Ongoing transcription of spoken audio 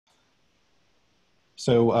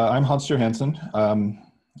I'm Hans Johansen.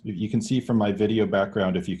 You can see from my video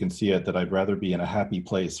background, if you can see it, that I'd rather be in a happy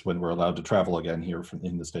place when we're allowed to travel again here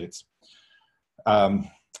in the States.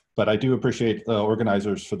 But I do appreciate the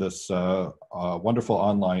organizers for this wonderful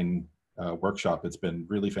online workshop. It's been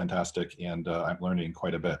really fantastic, and I'm learning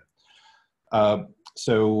quite a bit.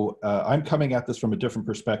 I'm coming at this from a different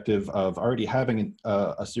perspective of already having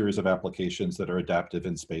a series of applications that are adaptive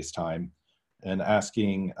in space-time, and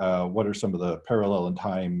asking what are some of the parallel in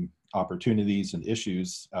time opportunities and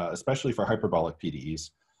issues, especially for hyperbolic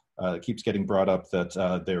PDEs. It keeps getting brought up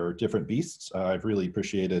that there are different beasts. I've really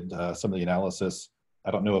appreciated some of the analysis.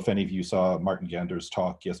 I don't know if any of you saw Martin Gander's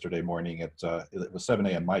talk yesterday morning. It was 7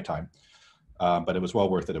 a.m. my time, but it was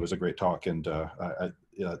well worth it. It was a great talk, and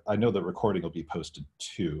I know the recording will be posted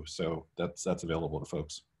too, so that's available to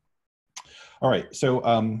folks. All right, so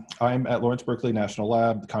I'm at Lawrence Berkeley National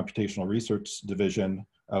Lab, the Computational Research Division.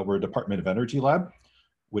 We're a Department of Energy lab,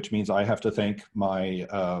 which means I have to thank my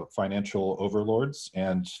financial overlords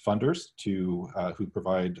and funders who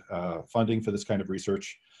provide funding for this kind of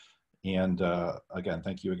research. And again,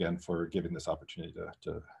 thank you again for giving this opportunity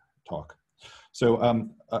to talk. So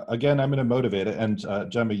again, I'm going to motivate it. And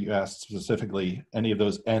Gemma, you asked specifically any of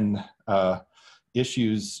those N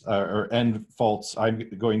issues or end faults. I'm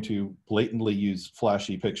going to blatantly use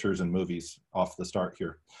flashy pictures and movies off the start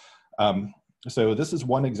here. So this is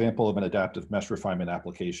one example of an adaptive mesh refinement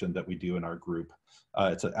application that we do in our group.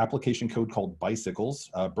 It's an application code called Bicycles,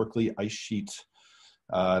 Berkeley Ice Sheet,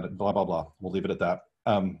 blah, blah, blah. We'll leave it at that.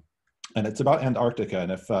 And it's about Antarctica.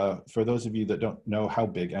 And if for those of you that don't know how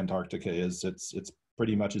big Antarctica is, it's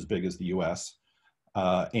pretty much as big as the US.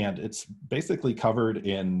 And it's basically covered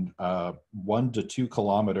in 1 to 2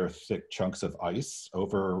 kilometer thick chunks of ice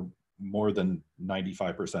over more than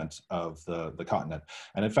 95% of the continent.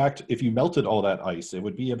 And in fact, if you melted all that ice, it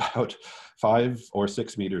would be about 5 or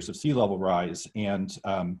 6 meters of sea level rise. And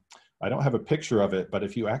I don't have a picture of it, but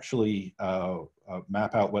if you actually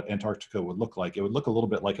map out what Antarctica would look like, it would look a little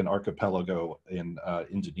bit like an archipelago in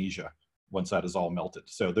Indonesia once that is all melted.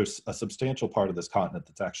 So there's a substantial part of this continent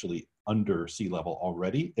that's actually under sea level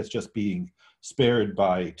already. It's just being spared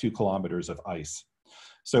by 2 kilometers of ice.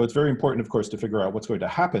 So it's very important, of course, to figure out what's going to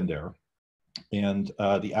happen there. And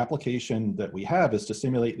the application that we have is to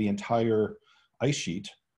simulate the entire ice sheet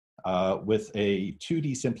with a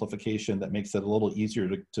 2D simplification that makes it a little easier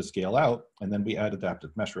to scale out. And then we add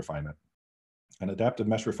adaptive mesh refinement. And adaptive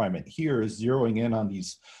mesh refinement here is zeroing in on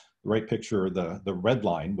these, the right picture, the red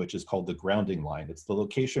line, which is called the grounding line. It's the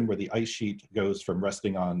location where the ice sheet goes from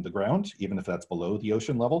resting on the ground, even if that's below the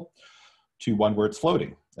ocean level, to one where it's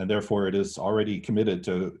floating. And therefore it is already committed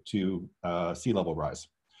to sea level rise.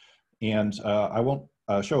 And I won't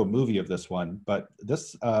show a movie of this one, but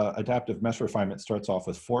this adaptive mesh refinement starts off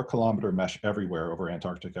with 4 kilometer mesh everywhere over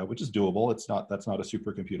Antarctica, which is doable. That's not a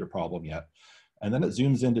supercomputer problem yet. And then it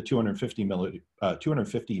zooms into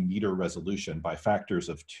 250 meter resolution by factors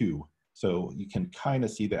of 2. So you can kind of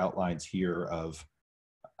see the outlines here of,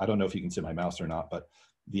 I don't know if you can see my mouse or not, but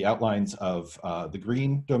the outlines of the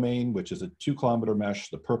green domain, which is a 2 kilometer mesh,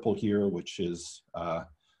 the purple here, which is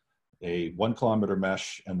a 1 kilometer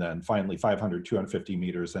mesh, and then finally 500, 250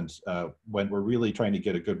 meters. And when we're really trying to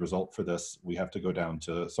get a good result for this, we have to go down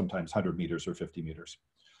to sometimes 100 meters or 50 meters.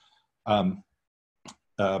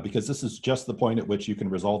 Because this is just the point at which you can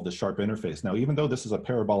resolve the sharp interface. Now, even though this is a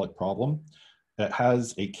parabolic problem, it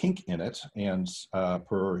has a kink in it, and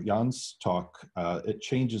per Jan's talk, it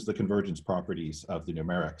changes the convergence properties of the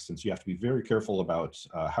numeric, since you have to be very careful about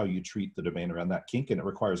how you treat the domain around that kink, and it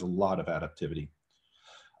requires a lot of adaptivity.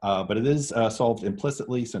 But it is solved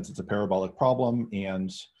implicitly since it's a parabolic problem,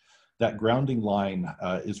 and that grounding line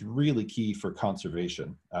is really key for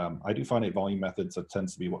conservation. I do finite volume methods, that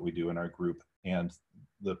tends to be what we do in our group, and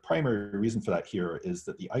the primary reason for that here is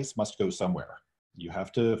that the ice must go somewhere. You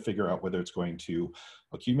have to figure out whether it's going to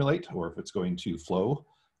accumulate or if it's going to flow.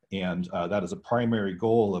 And that is a primary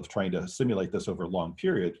goal of trying to simulate this over long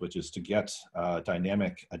periods, which is to get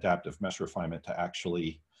dynamic adaptive mesh refinement to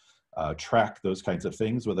actually track those kinds of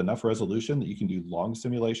things with enough resolution that you can do long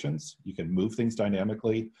simulations. You can move things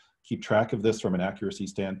dynamically, keep track of this from an accuracy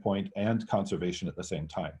standpoint, and conservation at the same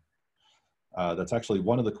time. That's actually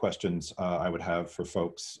one of the questions I would have for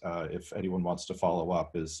folks if anyone wants to follow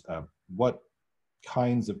up is what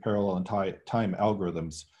kinds of parallel and time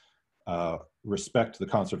algorithms respect the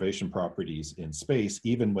conservation properties in space,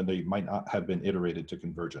 even when they might not have been iterated to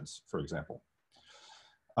convergence, for example.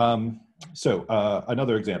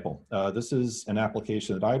 Another example. This is an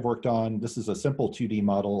application that I've worked on. This is a simple 2D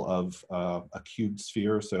model of a cubed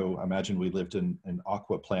sphere. So imagine we lived in an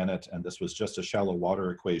aqua planet, and this was just a shallow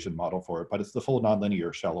water equation model for it, but it's the full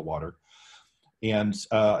nonlinear shallow water. And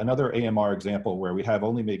another AMR example where we have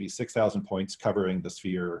only maybe 6,000 points covering the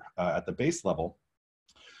sphere at the base level.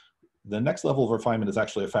 The next level of refinement is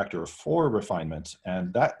actually a factor of 4 refinement,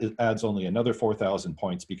 and that adds only another 4,000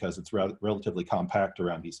 points because it's relatively compact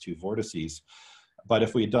around these two vortices. But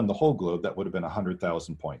if we had done the whole globe, that would have been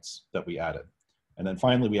 100,000 points that we added. And then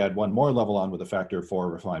finally, we add one more level on with a factor of 4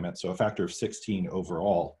 refinement, so a factor of 16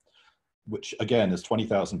 overall, which again is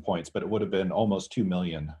 20,000 points, but it would have been almost 2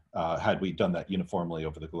 million had we done that uniformly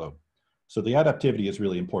over the globe. So the adaptivity is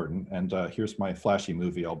really important, and here's my flashy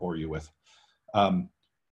movie I'll bore you with.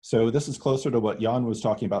 So this is closer to what Jan was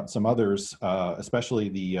talking about and some others, especially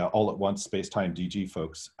the all-at-once space-time DG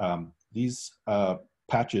folks. These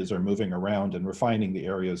patches are moving around and refining the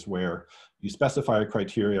areas where you specify a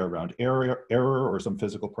criteria around error or some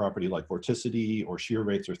physical property like vorticity or shear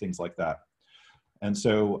rates or things like that. And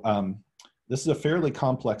so this is a fairly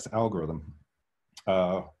complex algorithm.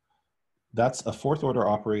 That's a 4th order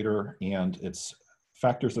operator, and it's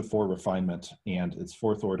factors of 4 refinement, and it's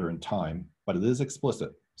 4th order in time, but it is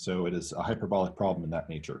explicit. So it is a hyperbolic problem in that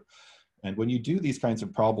nature. And when you do these kinds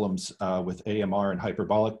of problems with AMR and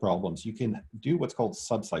hyperbolic problems, you can do what's called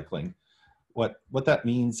subcycling. What that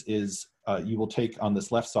means is you will take on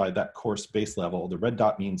this left side that coarse base level. The red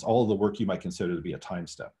dot means all of the work you might consider to be a time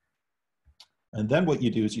step. And then what you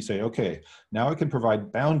do is you say, okay, now I can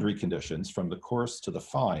provide boundary conditions from the coarse to the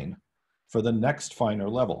fine for the next finer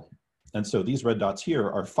level. And so these red dots here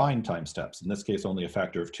are fine time steps, in this case only a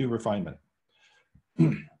factor of 2 refinement.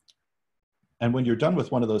 And when you're done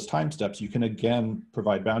with one of those time steps, you can again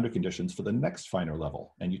provide boundary conditions for the next finer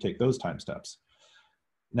level, and you take those time steps.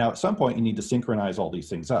 Now, at some point, you need to synchronize all these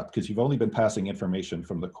things up because you've only been passing information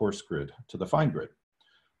from the coarse grid to the fine grid.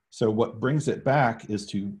 So what brings it back is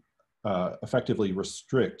to effectively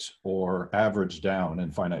restrict or average down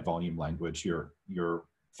in finite volume language your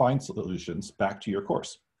fine solutions back to your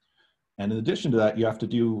coarse. And in addition to that, you have to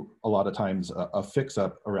do a lot of times a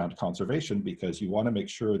fix-up around conservation because you want to make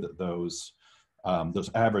sure that those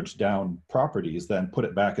average down properties then put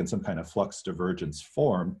it back in some kind of flux divergence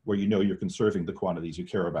form where you know you're conserving the quantities you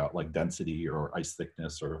care about, like density or ice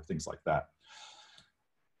thickness or things like that.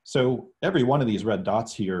 So every one of these red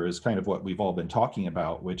dots here is kind of what we've all been talking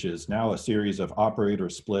about, which is now a series of operator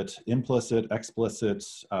split, implicit, explicit.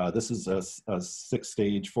 This is a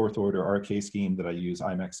 6-stage 4th order RK scheme that I use,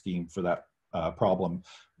 IMAX scheme for that problem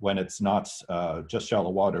when it's not just shallow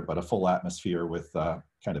water, but a full atmosphere with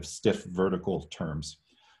kind of stiff vertical terms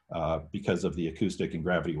because of the acoustic and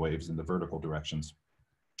gravity waves in the vertical directions.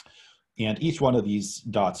 And each one of these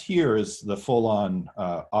dots here is the full-on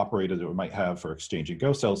operator that we might have for exchanging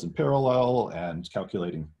Go cells in parallel and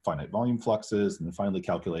calculating finite volume fluxes, and then finally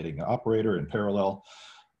calculating an operator in parallel.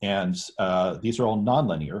 And these are all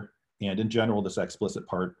nonlinear. And in general, this explicit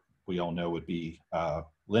part, we all know, would be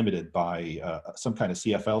limited by some kind of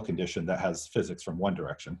CFL condition that has physics from one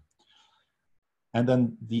direction. And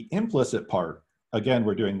then the implicit part, again,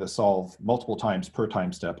 we're doing the solve multiple times per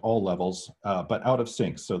time step, all levels, but out of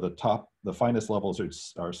sync. So the finest levels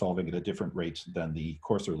are solving at a different rate than the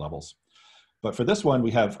coarser levels. But for this one,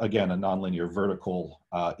 we have, again, a nonlinear vertical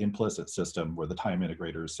implicit system where the time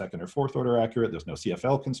integrator is 2nd or 4th order accurate. There's no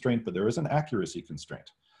CFL constraint, but there is an accuracy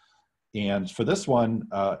constraint. And for this one,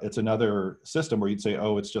 it's another system where you'd say,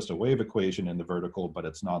 oh, it's just a wave equation in the vertical, but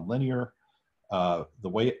it's nonlinear. The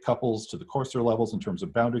way it couples to the coarser levels in terms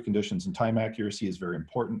of boundary conditions and time accuracy is very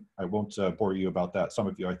important. I won't bore you about that. Some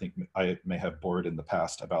of you, I think, I may have bored in the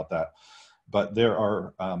past about that. But there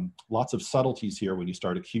are lots of subtleties here when you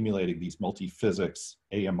start accumulating these multi-physics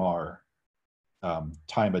AMR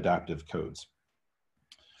time adaptive codes.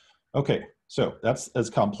 Okay, so that's as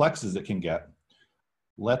complex as it can get.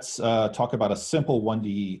 Let's talk about a simple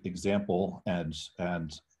 1D example and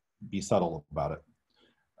be subtle about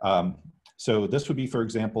it. So this would be, for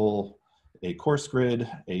example, a coarse grid,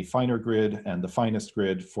 a finer grid, and the finest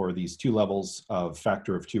grid for these 2 levels of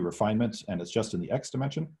factor of 2 refinement, and it's just in the X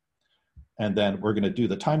dimension. And then we're going to do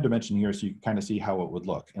the time dimension here so you can kind of see how it would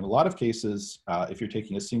look. In a lot of cases, if you're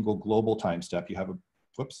taking a single global time step, you have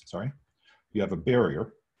a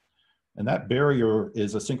barrier. And that barrier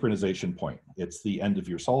is a synchronization point. It's the end of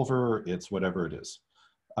your solver, it's whatever it is.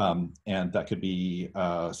 And that could be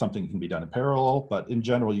something that can be done in parallel, but in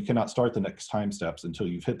general, you cannot start the next time steps until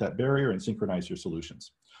you've hit that barrier and synchronize your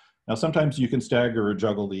solutions. Now, sometimes you can stagger or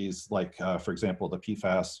juggle these, like, for example, the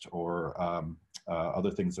PFAST or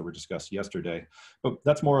other things that were discussed yesterday. But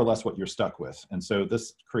that's more or less what you're stuck with. And so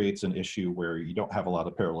this creates an issue where you don't have a lot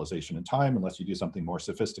of parallelization in time unless you do something more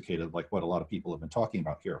sophisticated like what a lot of people have been talking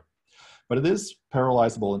about here. But it is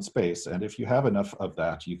parallelizable in space. And if you have enough of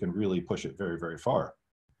that, you can really push it very, very far.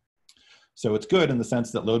 So it's good in the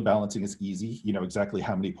sense that load balancing is easy. You know exactly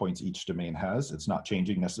how many points each domain has. It's not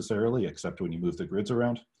changing necessarily, except when you move the grids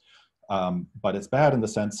around. But it's bad in the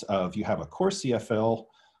sense of you have a coarse CFL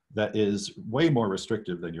that is way more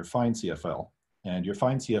restrictive than your fine CFL. And your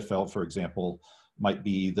fine CFL, for example, might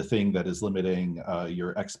be the thing that is limiting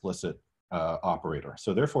your explicit operator.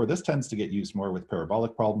 So therefore, this tends to get used more with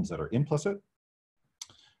parabolic problems that are implicit.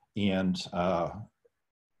 And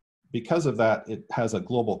because of that, it has a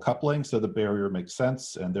global coupling, so the barrier makes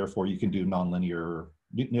sense, and therefore you can do nonlinear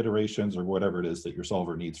Newton iterations or whatever it is that your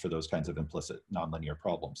solver needs for those kinds of implicit nonlinear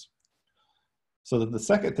problems. So the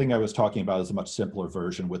second thing I was talking about is a much simpler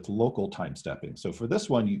version with local time stepping. So for this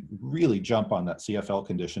one, you really jump on that CFL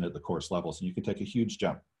condition at the coarse levels, and you can take a huge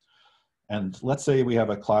jump. And let's say we have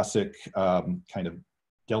a classic kind of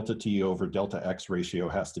delta T over delta X ratio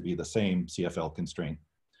has to be the same CFL constraint.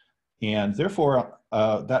 And therefore,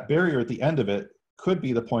 that barrier at the end of it could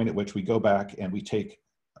be the point at which we go back and we take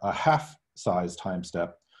a half size time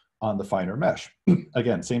step on the finer mesh.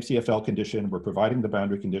 Again, same CFL condition, we're providing the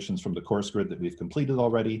boundary conditions from the coarse grid that we've completed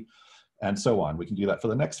already, and so on. We can do that for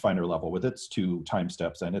the next finer level with its 2 time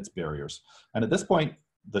steps and its barriers. And at this point,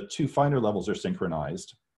 the 2 finer levels are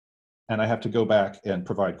synchronized, and I have to go back and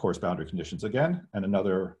provide coarse boundary conditions again, and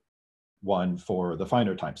another one for the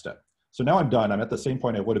finer time step. So now I'm done. I'm at the same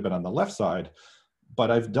point I would have been on the left side,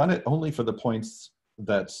 but I've done it only for the points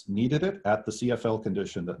that needed it at the CFL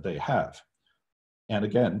condition that they have. And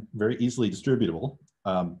again, very easily distributable.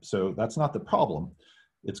 So that's not the problem.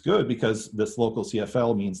 It's good because this local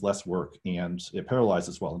CFL means less work and it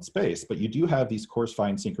parallelizes well in space, but you do have these coarse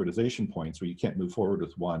fine synchronization points where you can't move forward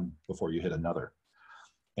with one before you hit another.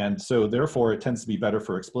 And so therefore it tends to be better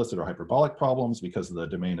for explicit or hyperbolic problems because of the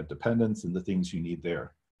domain of dependence and the things you need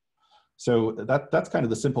there. So that's kind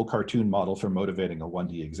of the simple cartoon model for motivating a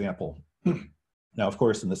 1D example. Now, of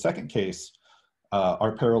course, in the second case,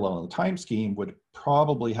 our parallel time scheme would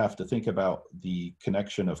probably have to think about the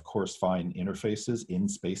connection of coarse fine interfaces in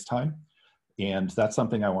space-time. And that's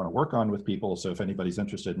something I want to work on with people. So if anybody's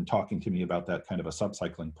interested in talking to me about that kind of a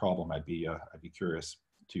subcycling problem, I'd be curious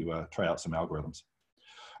to try out some algorithms.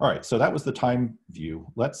 All right, so that was the time view.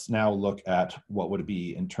 Let's now look at what would it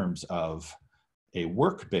be in terms of a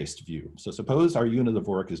work-based view. So suppose our unit of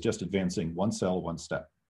work is just advancing 1 cell, 1 step.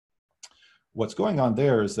 What's going on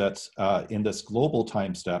there is that in this global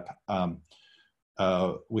time step,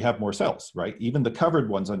 we have more cells, right? Even the covered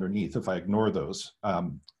ones underneath, if I ignore those,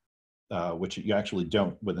 which you actually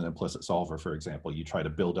don't with an implicit solver, for example, you try to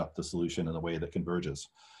build up the solution in a way that converges.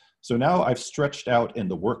 So now I've stretched out in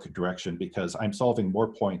the work direction because I'm solving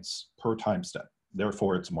more points per time step.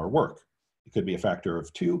 Therefore, it's more work. It could be a factor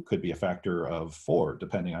of 2, could be a factor of 4,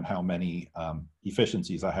 depending on how many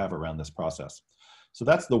efficiencies I have around this process. So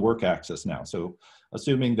that's the work axis now. So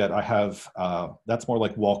assuming that I have, that's more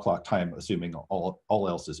like wall clock time, assuming all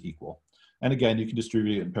else is equal. And again, you can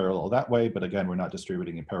distribute it in parallel that way, but again, we're not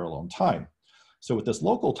distributing in parallel in time. So with this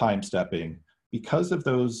local time stepping, because of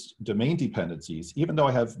those domain dependencies, even though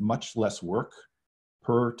I have much less work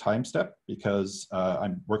per time step, because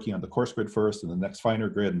I'm working on the coarse grid first and the next finer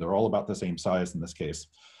grid, and they're all about the same size in this case,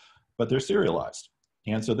 but they're serialized.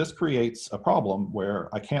 And so this creates a problem where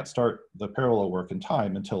I can't start the parallel work in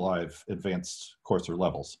time until I've advanced coarser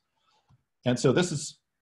levels. And so this is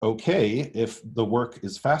okay if the work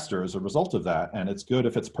is faster as a result of that, and it's good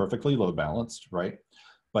if it's perfectly load balanced, right?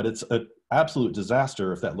 But it's an absolute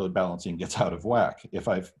disaster if that load balancing gets out of whack. If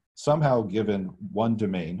I've somehow given one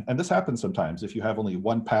domain, and this happens sometimes, if you have only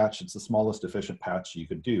one patch, it's the smallest efficient patch you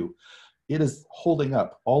could do, it is holding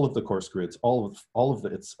up all of the coarse grids, all of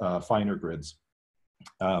its finer grids.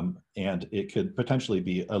 And it could potentially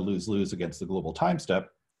be a lose-lose against the global time step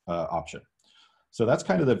option. So that's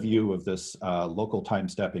kind of the view of this local time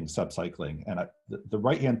stepping subcycling. And the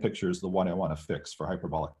right-hand picture is the one I want to fix for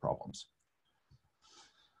hyperbolic problems.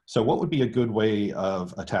 So what would be a good way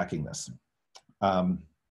of attacking this?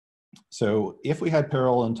 So if we had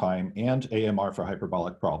parallel in time and AMR for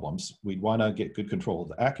hyperbolic problems, we'd want to get good control of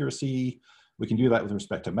the accuracy. We can do that with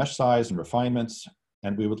respect to mesh size and refinements.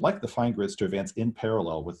 And we would like the fine grids to advance in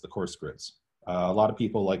parallel with the coarse grids. A lot of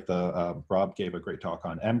people like Rob gave a great talk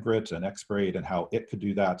on mgrit and xbraid and how it could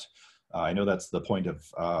do that. I know that's the point of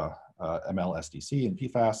ML SDC and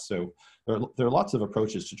PFAS. So there are lots of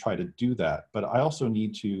approaches to try to do that, but I also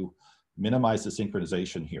need to minimize the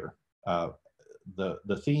synchronization here.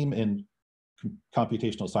 The theme in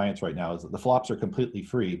computational science right now is that the flops are completely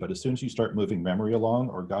free, but as soon as you start moving memory along,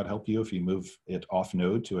 or God help you if you move it off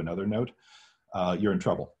node to another node, you're in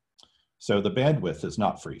trouble. So the bandwidth is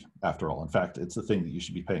not free after all. In fact, it's the thing that you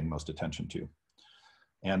should be paying most attention to.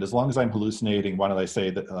 And as long as I'm hallucinating, why don't I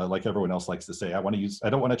say that, like everyone else likes to say, I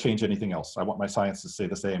don't want to change anything else. I want my science to stay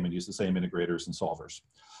the same and use the same integrators and solvers.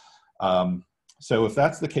 So if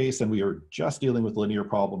that's the case, and we are just dealing with linear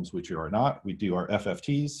problems, which we are not, we do our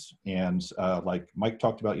FFTs. And like Mike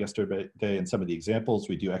talked about yesterday in some of the examples,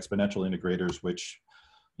 we do exponential integrators, which,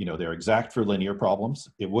 you know, they're exact for linear problems.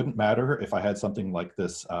 It wouldn't matter if I had something like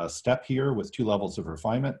this step here with 2 levels of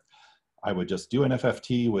refinement. I would just do an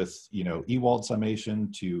FFT with, you know, Ewald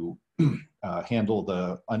summation to handle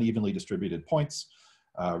the unevenly distributed points,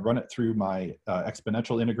 run it through my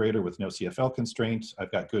exponential integrator with no CFL constraint.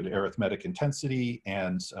 I've got good arithmetic intensity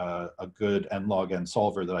and a good n log n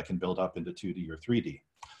solver that I can build up into 2D or 3D.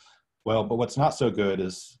 Well, but what's not so good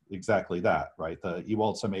is exactly that, right? The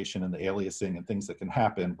Ewald summation and the aliasing and things that can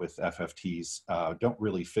happen with FFTs don't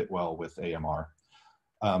really fit well with AMR.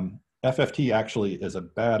 FFT actually is a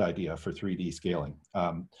bad idea for 3D scaling.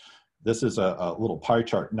 This is a little pie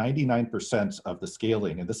chart. 99% of the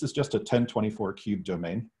scaling, and this is just a 1024 cube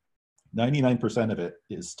domain, 99% of it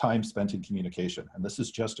is time spent in communication. And this is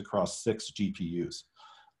just across 6 GPUs.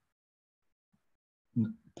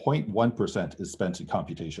 0.1% is spent in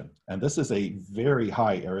computation. And this is a very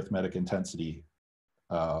high arithmetic intensity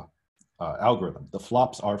algorithm. The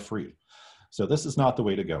flops are free. So this is not the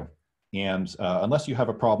way to go. And unless you have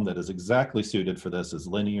a problem that is exactly suited for this, is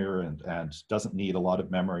linear and doesn't need a lot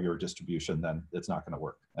of memory or distribution, then it's not going to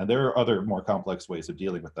work. And there are other more complex ways of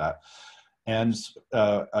dealing with that. And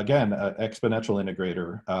again, exponential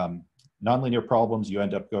integrator, nonlinear problems, you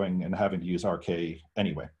end up going and having to use RK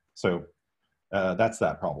anyway. So that's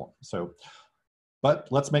that problem. So, but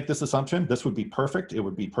let's make this assumption. This would be perfect. It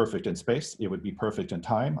would be perfect in space. It would be perfect in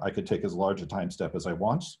time. I could take as large a time step as I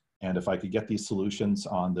want. And if I could get these solutions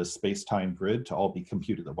on this space-time grid to all be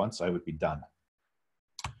computed at once, I would be done.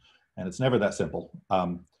 And it's never that simple.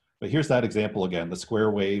 But here's that example again, the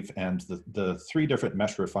square wave, and the 3 different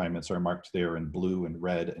mesh refinements are marked there in blue and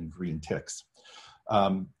red and green ticks.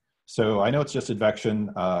 So I know it's just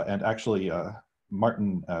advection, and actually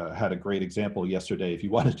Martin had a great example yesterday. If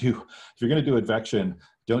you want to do, if you're going to do advection,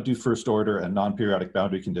 don't do first order and non-periodic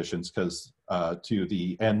boundary conditions, because to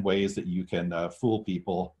the n ways that you can fool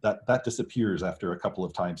people, that disappears after a couple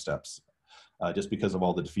of time steps, just because of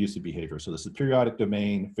all the diffusive behavior. So this is periodic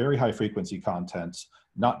domain, very high frequency content,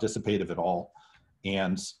 not dissipative at all.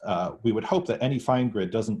 And we would hope that any fine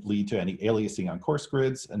grid doesn't lead to any aliasing on coarse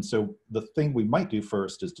grids. And so the thing we might do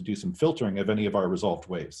first is to do some filtering of any of our resolved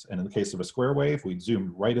waves. And in the case of a square wave, we'd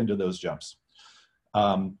zoom right into those jumps.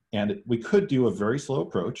 And we could do a very slow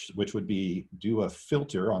approach, which would be do a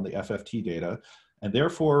filter on the FFT data. And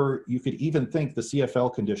therefore, you could even think the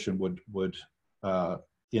CFL condition would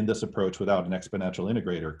in this approach without an exponential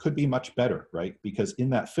integrator could be much better, right? Because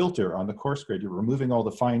in that filter on the coarse grid, you're removing all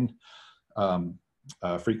the fine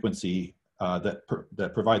frequency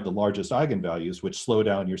that provide the largest eigenvalues, which slow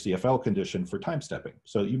down your CFL condition for time stepping.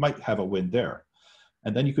 So you might have a win there.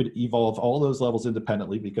 And then you could evolve all those levels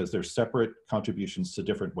independently because they're separate contributions to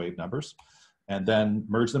different wave numbers, and then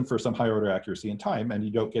merge them for some higher order accuracy in time, and you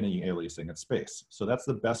don't get any aliasing in space. So that's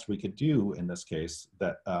the best we could do in this case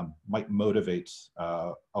that might motivate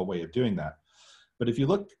a way of doing that. But if you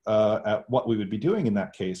look at what we would be doing in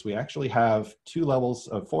that case, we actually have 2 levels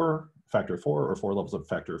of factor of 4 or 4 levels of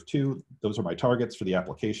factor of 2. Those are my targets for the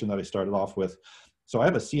application that I started off with. So I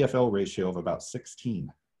have a CFL ratio of about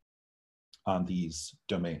 16 on these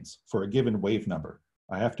domains for a given wave number.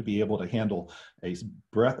 I have to be able to handle a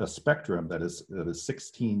spectrum that is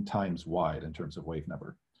 16 times wide in terms of wave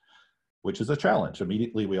number, which is a challenge.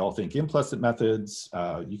 Immediately, we all think implicit methods.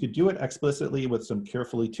 You could do it explicitly with some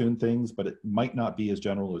carefully tuned things, but it might not be as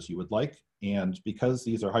general as you would like. And because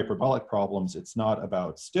these are hyperbolic problems, it's not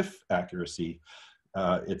about stiff accuracy.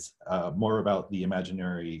 It's more about the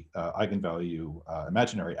imaginary eigenvalue,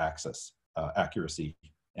 imaginary axis accuracy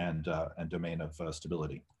and domain of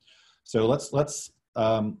stability. So let's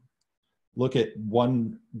look at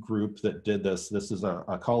one group that did this. This is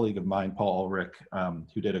a colleague of mine, Paul Ulrich,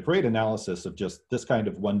 who did a great analysis of just this kind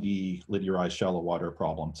of 1D linearized shallow water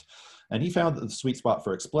problems. And he found that the sweet spot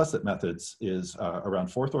for explicit methods is around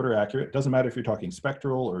 4th order accurate. Doesn't matter if you're talking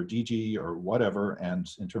spectral or DG or whatever. And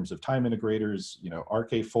in terms of time integrators, you know,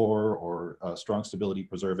 RK4 or strong stability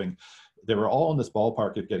preserving, they were all in this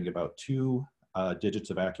ballpark of getting about 2 digits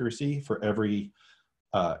of accuracy for every,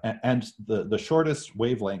 and the shortest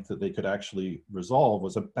wavelength that they could actually resolve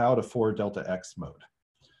was about a 4 delta X mode.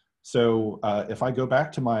 So if I go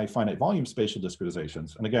back to my finite volume spatial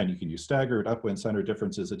discretizations, and again, you can use staggered, upwind, center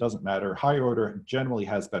differences, it doesn't matter. Higher order generally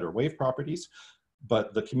has better wave properties,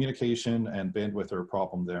 but the communication and bandwidth are a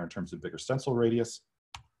problem there in terms of bigger stencil radius.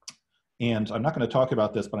 And I'm not going to talk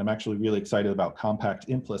about this, but I'm actually really excited about compact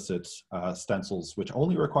implicit stencils, which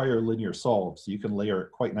only require linear solve. So you can layer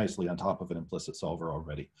it quite nicely on top of an implicit solver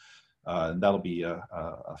already. And that'll be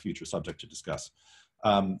a future subject to discuss.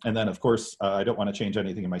 And then, of course, I don't want to change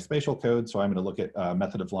anything in my spatial code. So I'm going to look at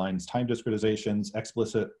method of lines, time discretizations,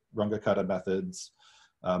 explicit Runge-Kutta methods,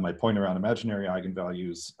 my point around imaginary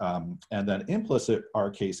eigenvalues, and then implicit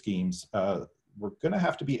RK schemes. We're going to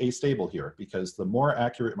have to be astable here, because the more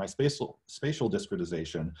accurate my spatial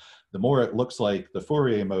discretization, the more it looks like the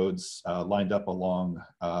Fourier modes lined up along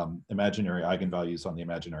imaginary eigenvalues on the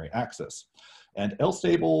imaginary axis. And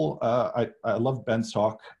L-stable, I love Ben's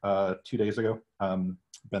talk 2 days ago,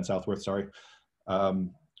 Ben Southworth, sorry,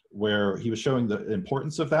 where he was showing the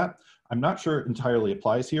importance of that. I'm not sure it entirely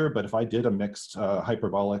applies here, but if I did a mixed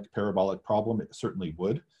hyperbolic, parabolic problem, it certainly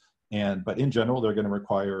would. But in general, they're going to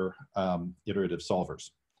require iterative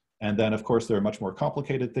solvers. And then, of course, there are much more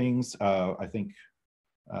complicated things. I think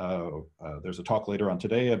there's a talk later on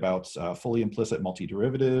today about fully implicit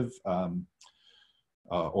multiderivative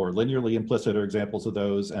or linearly implicit are examples of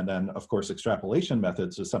those. And then, of course, extrapolation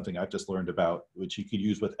methods is something I've just learned about, which you could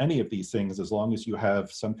use with any of these things as long as you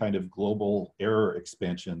have some kind of global error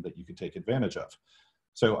expansion that you can take advantage of.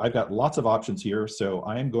 So I've got lots of options here, so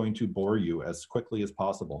I am going to bore you as quickly as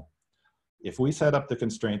possible. If we set up the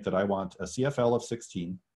constraint that I want a CFL of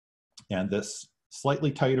 16 and this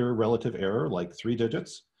slightly tighter relative error, like 3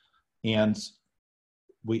 digits, and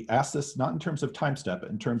we ask this not in terms of time step, but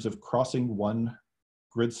in terms of crossing one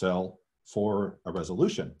grid cell for a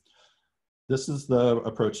resolution. This is the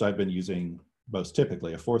approach I've been using most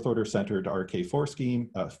typically, a fourth order centered RK4 scheme,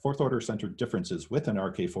 fourth order centered differences with an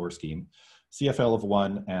RK4 scheme, CFL of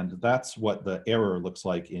 1, and that's what the error looks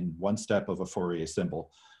like in one step of a Fourier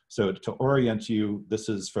symbol. So to orient you, this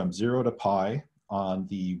is from 0 to pi on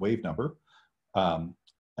the wave number.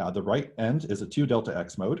 The right end is a 2 delta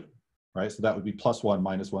x mode, right? So that would be +1,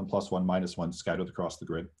 -1, +1, -1 scattered across the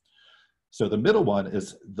grid. So the middle one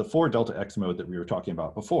is the 4 delta x mode that we were talking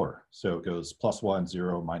about before. So it goes +1,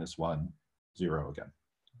 0, -1, 0 again,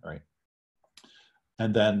 right?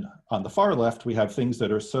 And then on the far left, we have things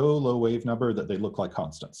that are so low wave number that they look like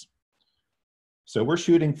constants. So we're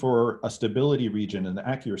shooting for a stability region and the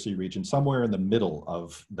accuracy region somewhere in the middle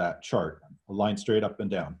of that chart, a line straight up and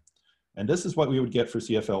down. And this is what we would get for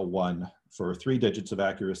CFL1 for 3 digits of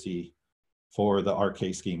accuracy for the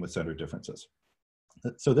RK scheme with center differences.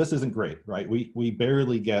 So this isn't great, right? We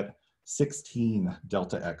barely get 16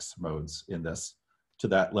 delta X modes in this to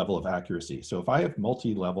that level of accuracy. So if I have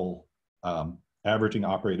multi-level averaging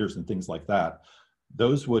operators and things like that,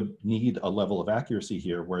 those would need a level of accuracy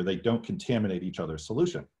here where they don't contaminate each other's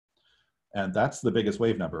solution. And that's the biggest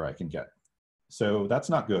wave number I can get. So that's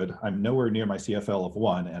not good. I'm nowhere near my CFL of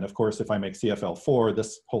 1. And of course, if I make CFL 4,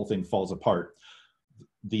 this whole thing falls apart.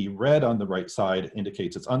 The red on the right side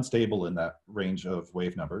indicates it's unstable in that range of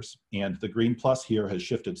wave numbers. And the green plus here has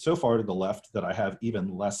shifted so far to the left that I have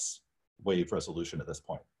even less wave resolution at this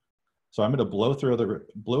point. So I'm going to blow through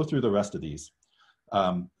the rest of these.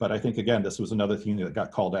 But I think, again, this was another thing that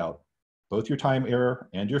got called out. Both your time error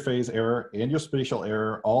and your phase error and your spatial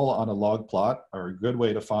error all on a log plot are a good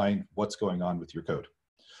way to find what's going on with your code.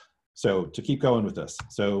 So to keep going with this.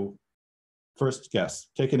 So first guess,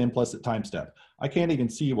 take an implicit time step. I can't even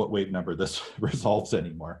see what wave number this resolves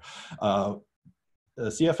anymore. The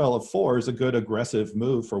CFL of 4 is a good aggressive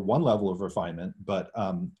move for one level of refinement, but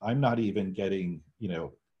I'm not even getting,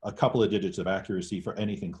 a couple of digits of accuracy for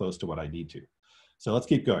anything close to what I need to. So let's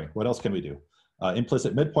keep going. What else can we do?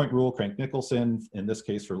 Implicit midpoint rule, Crank-Nicholson, in this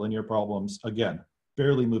case for linear problems. Again,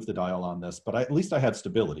 barely moved the dial on this, but at least I had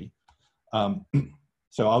stability.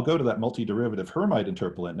 So I'll go to that multi-derivative Hermite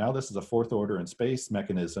interpolant. Now this is a fourth order in space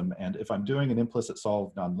mechanism, and if I'm doing an implicit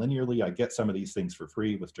solve non-linearly, I get some of these things for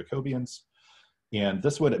free with Jacobians. And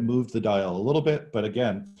this would have moved the dial a little bit, but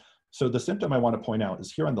again, so the symptom I want to point out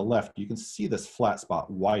is here on the left, you can see this flat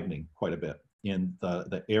spot widening quite a bit in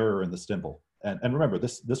the error in the symbol. And remember,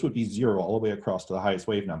 this would be 0 all the way across to the highest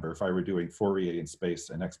wave number if I were doing Fourier in space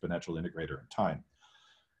and exponential integrator in time.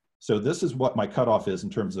 So this is what my cutoff is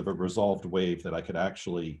in terms of a resolved wave that I could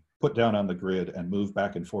actually put down on the grid and move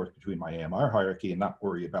back and forth between my AMR hierarchy and not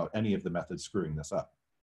worry about any of the methods screwing this up.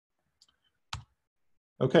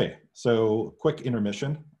 Okay, so quick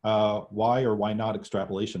intermission. Why or why not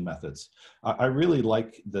extrapolation methods? I really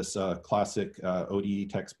like this classic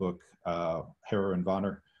ODE textbook, Harrer and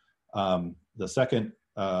Vonner. The second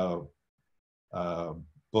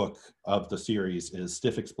book of the series is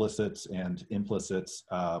Stiff Explicits and Implicits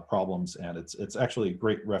Problems, and it's actually a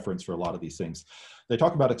great reference for a lot of these things. They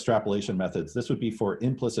talk about extrapolation methods. This would be for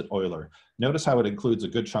implicit Euler. Notice how it includes a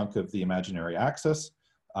good chunk of the imaginary axis.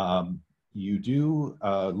 You do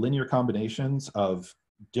linear combinations of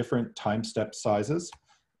different time step sizes,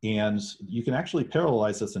 and you can actually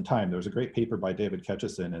parallelize this in time. There's a great paper by David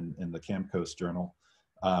Ketchison in the CamCoast journal,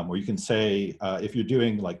 where you can say, if you're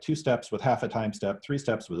doing like 2 steps with half a time step, 3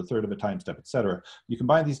 steps with a third of a time step, et cetera, you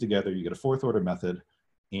combine these together, you get a 4th order method,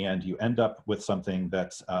 and you end up with something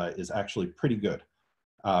that is actually pretty good.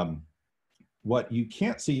 What you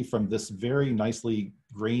can't see from this very nicely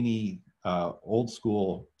grainy old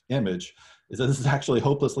school image is that this is actually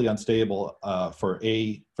hopelessly unstable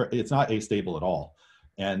it's not astable at all.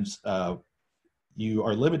 And you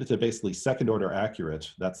are limited to basically 2nd order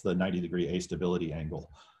accurate. That's the 90-degree astability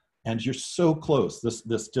angle. And you're so close. This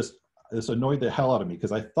annoyed the hell out of me,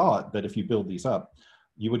 because I thought that if you build these up,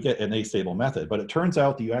 you would get an astable method. But it turns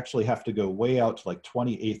out that you actually have to go way out to like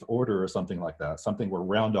 28th order or something like that, something where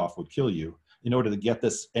round off would kill you, in order to get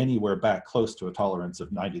this anywhere back close to a tolerance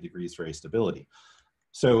of 90 degrees for astability.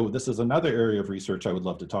 So this is another area of research I would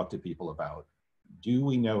love to talk to people about. Do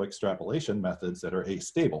we know extrapolation methods that are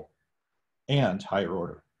astable and higher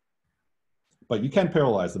order? But you can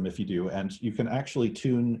parallelize them if you do, and you can actually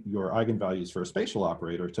tune your eigenvalues for a spatial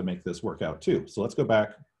operator to make this work out too. So let's go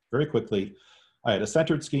back very quickly. I had a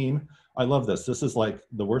centered scheme. I love this. This is like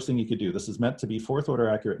the worst thing you could do. This is meant to be 4th order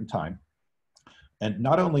accurate in time. And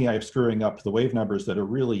not only am I screwing up the wave numbers that are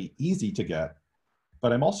really easy to get,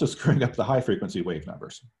 but I'm also screwing up the high frequency wave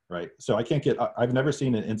numbers, right? So I've never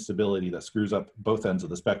seen an instability that screws up both ends of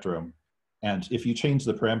the spectrum. And if you change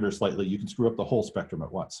the parameters slightly, you can screw up the whole spectrum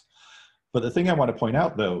at once. But the thing I want to point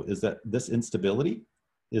out, though, is that this instability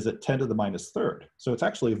is at 10 to the minus 3rd. So it's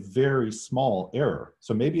actually a very small error.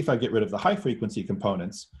 So maybe if I get rid of the high frequency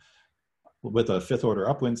components with a 5th order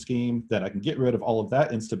upwind scheme, then I can get rid of all of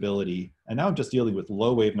that instability. And now I'm just dealing with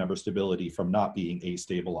low wave number stability from not being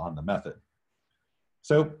astable on the method.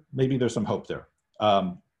 So maybe there's some hope there.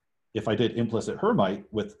 If I did implicit Hermite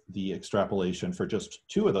with the extrapolation for just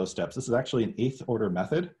 2 of those steps, this is actually an 8th order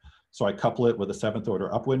method. So I couple it with a 7th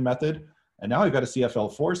order upwind method. And now I've got a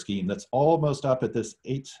CFL4 scheme that's almost up at this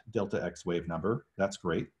 8 delta X wave number. That's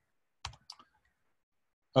great.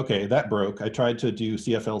 Okay, that broke. I tried to do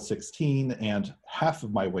CFL16 and half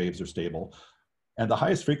of my waves are stable. And the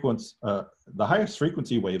highest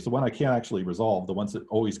frequency waves, the one I can't actually resolve, the ones that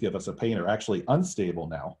always give us a pain, are actually unstable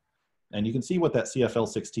now. And you can see what that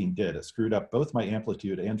CFL16 did. It screwed up both my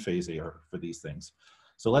amplitude and phase error for these things.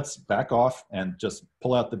 So let's back off and just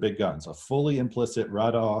pull out the big guns. A fully implicit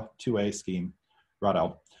Radau 2A scheme,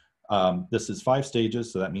 Radau. This is 5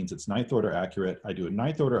 stages, so that means it's 9th order accurate. I do a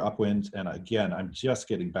 9th order upwind, and again, I'm just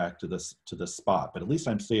getting back to this spot, but at least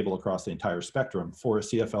I'm stable across the entire spectrum for a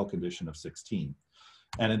CFL condition of 16.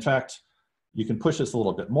 And in fact, you can push this a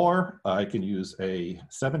little bit more. I can use a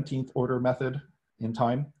 17th order method in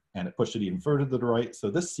time, and it pushed it even further to the right.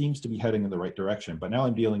 So this seems to be heading in the right direction, but now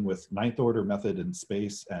I'm dealing with 9th order method in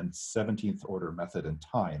space and 17th order method in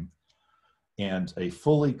time, and a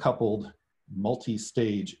fully coupled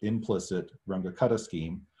multi-stage implicit Runge-Kutta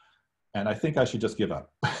scheme. And I think I should just give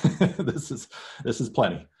up. This is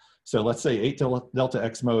plenty. So let's say 8 delta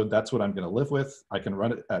X mode, that's what I'm going to live with. I can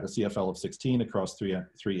run it at a CFL of 16 across three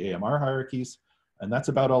AMR hierarchies. And that's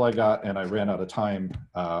about all I got. And I ran out of time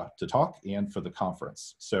to talk and for the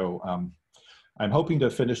conference. So I'm hoping to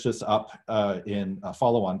finish this up in a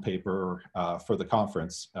follow-on paper for the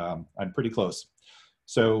conference. I'm pretty close.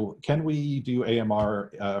 So can we do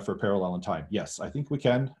AMR for parallel in time? Yes, I think we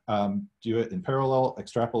can do it in parallel.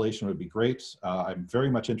 Extrapolation would be great. I'm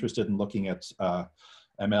very much interested in looking at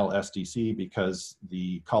ML-SDC because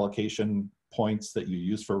the collocation points that you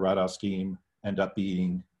use for Radau scheme end up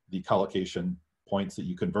being the collocation points that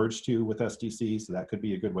you converge to with SDC. So that could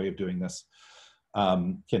be a good way of doing this.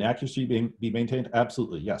 Can accuracy be maintained?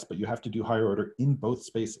 Absolutely, yes, but you have to do higher order in both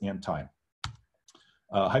space and time.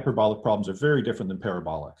 Hyperbolic problems are very different than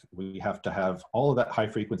parabolic. We have to have all of that high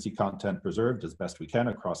frequency content preserved as best we can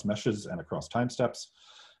across meshes and across time steps.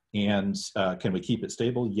 And can we keep it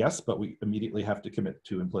stable? Yes, but we immediately have to commit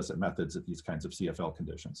to implicit methods at these kinds of CFL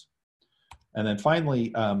conditions. And then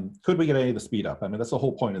finally, could we get any of the speed up? I mean, that's the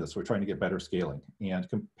whole point of this. We're trying to get better scaling. And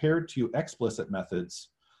compared to explicit methods,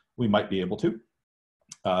 we might be able to.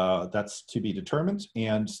 That's to be determined.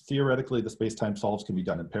 And theoretically, the space-time solves can be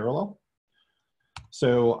done in parallel.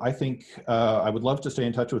 So I think I would love to stay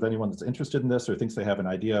in touch with anyone that's interested in this or thinks they have an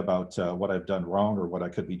idea about what I've done wrong or what I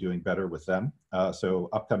could be doing better with them. So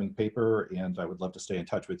upcoming paper, and I would love to stay in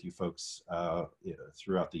touch with you folks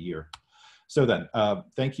throughout the year. So then,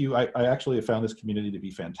 thank you. I actually have found this community to be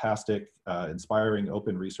fantastic, inspiring,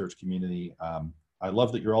 open research community. I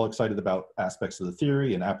love that you're all excited about aspects of the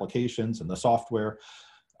theory and applications and the software.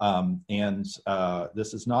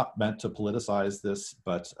 This is not meant to politicize this,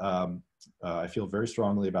 but I feel very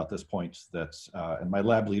strongly about this point that, and my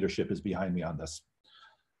lab leadership is behind me on this,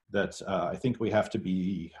 that I think we have to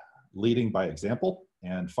be leading by example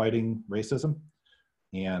and fighting racism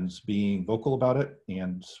and being vocal about it.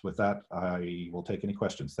 And with that, I will take any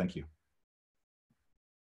questions. Thank you.